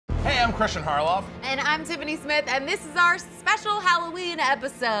I'm Kristian Harloff. And I'm Tiffany Smith, and this is our special Halloween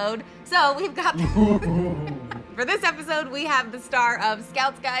episode. So we've got, for this episode, we have the star of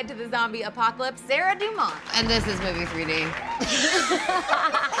Scout's Guide to the Zombie Apocalypse, Sarah Dumont. And this is Movie 3D.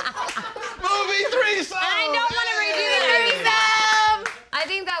 Movie3Some! I don't want to redo the Movie3Some! I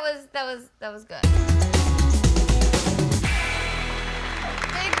think that was good.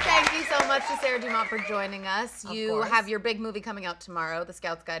 Thank you so much to Sarah Dumont for joining us. You have your big movie coming out tomorrow, The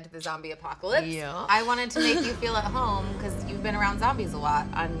Scout's Guide to the Zombie Apocalypse. Yeah. I wanted to make you feel at home because you've been around zombies a lot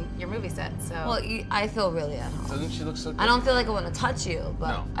on your movie set. So. Well, I feel really at home. Doesn't she look so good? I don't feel like I want to touch you,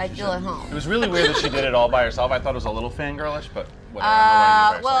 but No, I feel at home. It was really weird that she did it all by herself. I thought it was a little fangirlish, but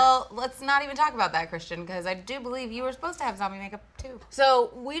whatever. Well, let's not even talk about that, Kristian, because I do believe you were supposed to have zombie makeup too.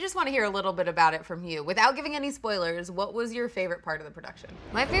 So we just want to hear a little bit about it from you. Without giving any spoilers, what was your favorite part of the production?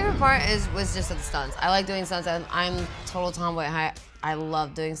 My favorite part was just the stunts. I like doing stunts. I'm total tomboy. I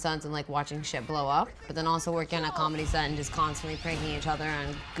love doing stunts and like watching shit blow up, but then also working on a comedy set and just constantly pranking each other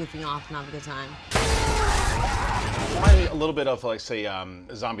and goofing off and having a good time. Reminded me a little bit of, like, say,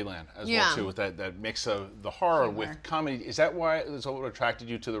 Zombieland as well too, with that mix of the horror with comedy. Is that what attracted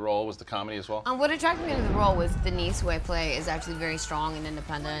you to the role? Was the comedy as well? What attracted me to the role was Denise, who I play, is actually very strong and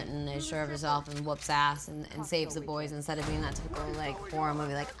independent and is sure of herself and whoops ass and saves the boys instead of being that typical like horror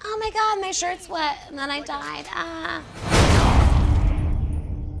movie, like, oh my god, my shirt's wet and then I died. Ah.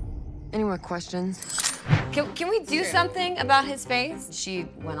 Any more questions? Can we do something about his face? She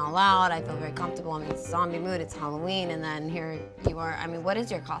went all out. I feel very comfortable. I mean, it's zombie mood, it's Halloween, and then here you are. I mean, what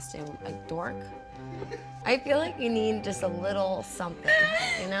is your costume? A dork? I feel like you need just a little something,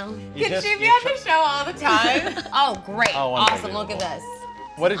 you know? Can she be on the show all the time? Oh, great. Oh, awesome. Look at this.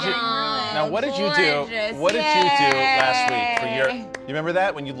 What did you What did you do? What did you do last week for your? You remember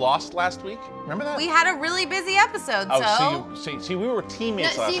that when you lost last week? Remember that? We had a really busy episode, See, we were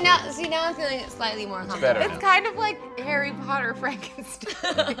teammates last week. See, now I'm feeling slightly more comfortable. It's kind of like Harry Potter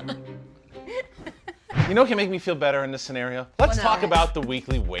Frankenstein. You know what can make me feel better in this scenario? Let's talk about the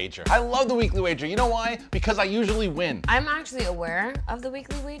weekly wager. I love the weekly wager. You know why? Because I usually win. I'm actually aware of the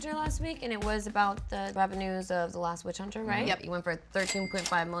weekly wager last week, and it was about the revenues of The Last Witch Hunter, right? Yep. You went for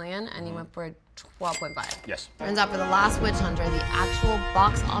 13.5 million, and you went for 12.5. Yes. Turns out for The Last Witch Hunter, the actual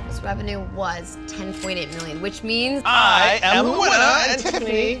box office revenue was 10.8 million, which means I am the winner, and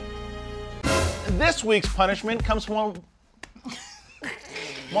Tiffany. This week's punishment comes from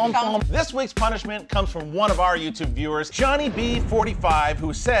This week's punishment comes from one of our YouTube viewers, Johnny B45,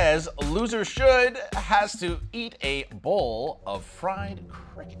 who says loser has to eat a bowl of fried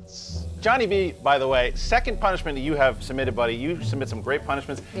crickets. Johnny B, by the way, second punishment that you have submitted, buddy. You submit some great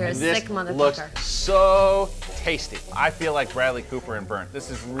punishments. You're a sick motherfucker. Looks so tasty. I feel like Bradley Cooper and Burnt. This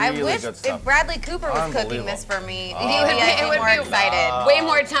is really good stuff. If Bradley Cooper was cooking this for me, he would be more excited. Way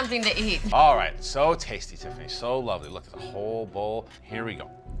more tempting to eat. All right, so tasty, Tiffany, so lovely. Look at the whole bowl. Here we go.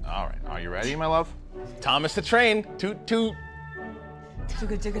 All right, are you ready, my love? Thomas the Train, toot toot.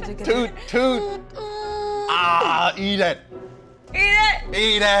 Toot toot. Ah, eat it. Eat it.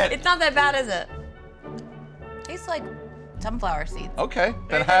 Eat it. It's not that bad, is it? Tastes like sunflower seeds. Okay,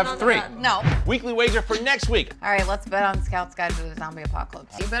 then have 3. No. Weekly wager for next week. All right, let's bet on Scout's Guide to the Zombie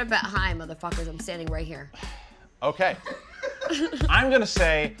Apocalypse. You better bet high, motherfuckers. I'm standing right here. Okay. I'm gonna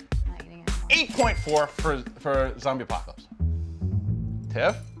say 8.4 for Zombie Apocalypse.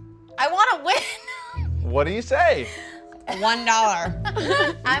 Tiff? I want to win. What do you say? $1.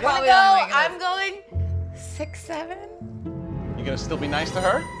 I'm going 6, 7. You gonna still be nice to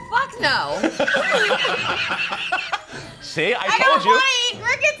her? Fuck no. See, I told you. I don't want to eat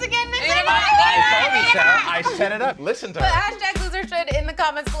crickets again this week. I told you, Sarah. I set it up. Listen to Put her. #LoserShould in the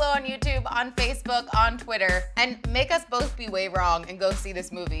comments below on YouTube, on Facebook, on Twitter, and make us both be way wrong and go see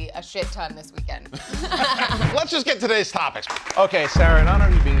this movie a shit ton this weekend. Let's just get to today's topics. Okay, Sarah, in honor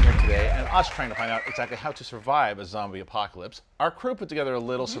of you being here today and us trying to find out exactly how to survive a zombie apocalypse, our crew put together a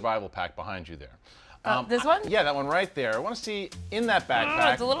little survival pack behind you there. This one? Yeah, that one right there. I want to see in that backpack.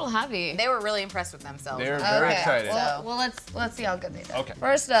 Oh, it's a little heavy. They were really impressed with themselves. They're very excited. Well, let's see how good they do. Okay.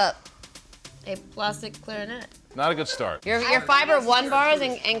 First up, a plastic clarinet. Not a good start. Your Fiber One bars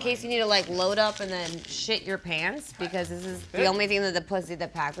in case you need to like load up and then shit your pants, because this is the only thing that the pussy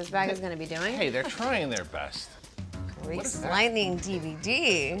that packed this bag is going to be doing. Hey, they're trying their best. Grease Lightning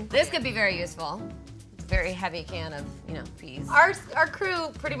DVD. This could be very useful. It's a very heavy can of, peas. Our crew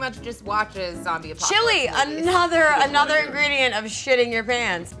pretty much just watches zombie apocalypse Chili, movies. another ingredient of shitting your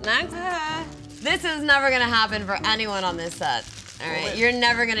pants. Next. This is never gonna happen for anyone on this set. All right, you're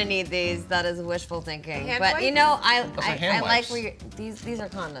never gonna need these. That is wishful thinking. Hand But wipes? you know, I hand like wipes. where you're, these are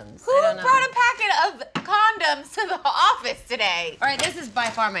condoms. Who I don't know. brought a packet of condoms to the office today? All right, this is by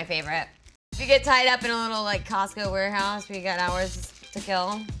far my favorite. If you get tied up in a little like Costco warehouse where you got hours to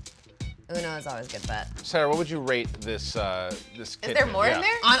kill, Uno is always a good bet. Sarah, what would you rate this this kit? Is there more in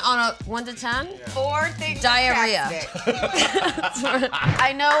there? On a 1 to 10? 4 things. Diarrhea.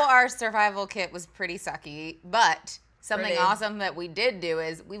 I know our survival kit was pretty sucky, but something Pretty. awesome that we did do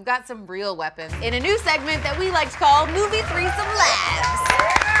is we've got some real weapons in a new segment that we like to call Movie3Some Labs.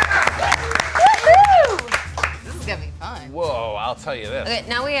 Woohoo! This is gonna be fun. Whoa, I'll tell you this. Okay,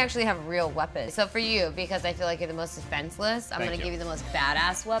 now we actually have real weapons. So for you, because I feel like you're the most defenseless, I'm Thank gonna you. give you the most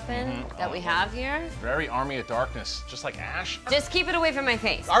badass weapon that we have here. Very Army of Darkness, just like Ash. Just keep it away from my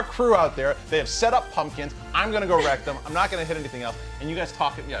face. Our crew out there, they have set up pumpkins. I'm gonna go wreck them. I'm not gonna hit anything else. And you guys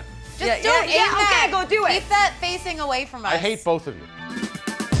talk it, yeah. Just Yeah, don't yeah, aim that. okay, go do it. Keep that facing away from us. I hate both of you.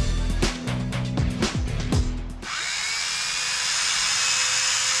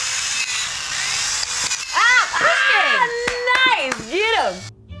 Nice, get him.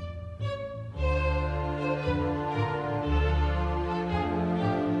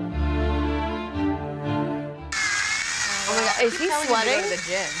 Oh my God, is he Telling him to go sweating? to the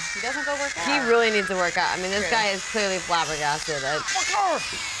gym. He doesn't go work out. He really needs to work out. I mean, this True. guy is clearly flabbergasted.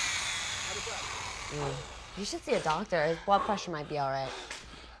 You should see a doctor. His blood pressure might be all right.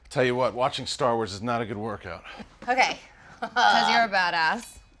 Tell you what, watching Star Wars is not a good workout. Okay. Because you're a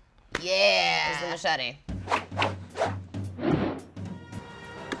badass. Yeah. Here's the machete.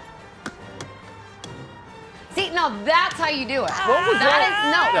 See, no, that's how you do it. What was That is,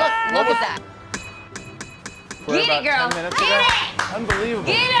 no, look at that. We're Get it, about girl. 10 minutes Get ago. it. Unbelievable.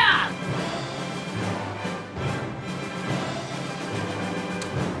 Get up!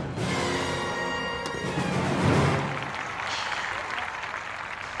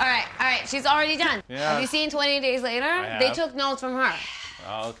 All right, she's already done. Yeah. Have you seen 20 Days Later? They have. took notes from her.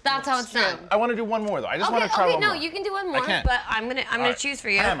 Oh, That's how it's done. I want to do one more though. I just want to try one no, more. you can do one more, can't. but I'm gonna right. choose for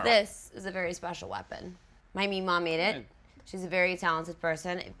you. Hammer. This is a very special weapon. My mean mom made it. She's a very talented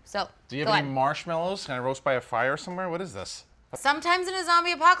person. So Do you go have any ahead. marshmallows? Can I roast by a fire somewhere? What is this? Sometimes in a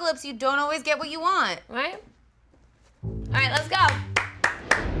zombie apocalypse, you don't always get what you want. Right? All right, let's go.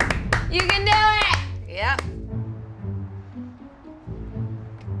 You can do it. Yep.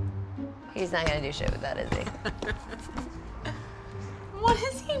 He's not gonna do shit with that, is he? What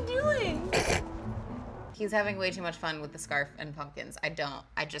is he doing? He's having way too much fun with the scarf and pumpkins.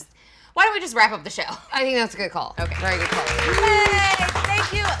 Why don't we just wrap up the show? I think that's a good call. Okay. Very good call. Hey,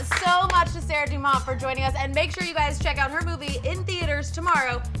 thank you so much to Sarah Dumont for joining us, and make sure you guys check out her movie in theaters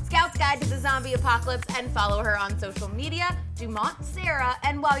tomorrow, Scout's Guide to the Zombie Apocalypse, and follow her on social media, Dumont Sarah.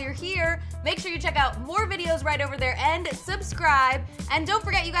 And while you're here, make sure you check out more videos right over there and subscribe. And don't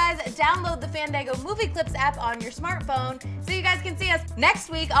forget, you guys, download the Fandango Movie Clips app on your smartphone so you guys can see us next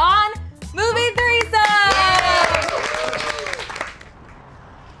week on Movie3Some!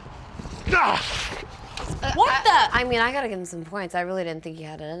 What the? I mean, I gotta give him some points. I really didn't think he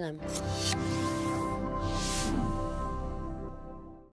had it in him.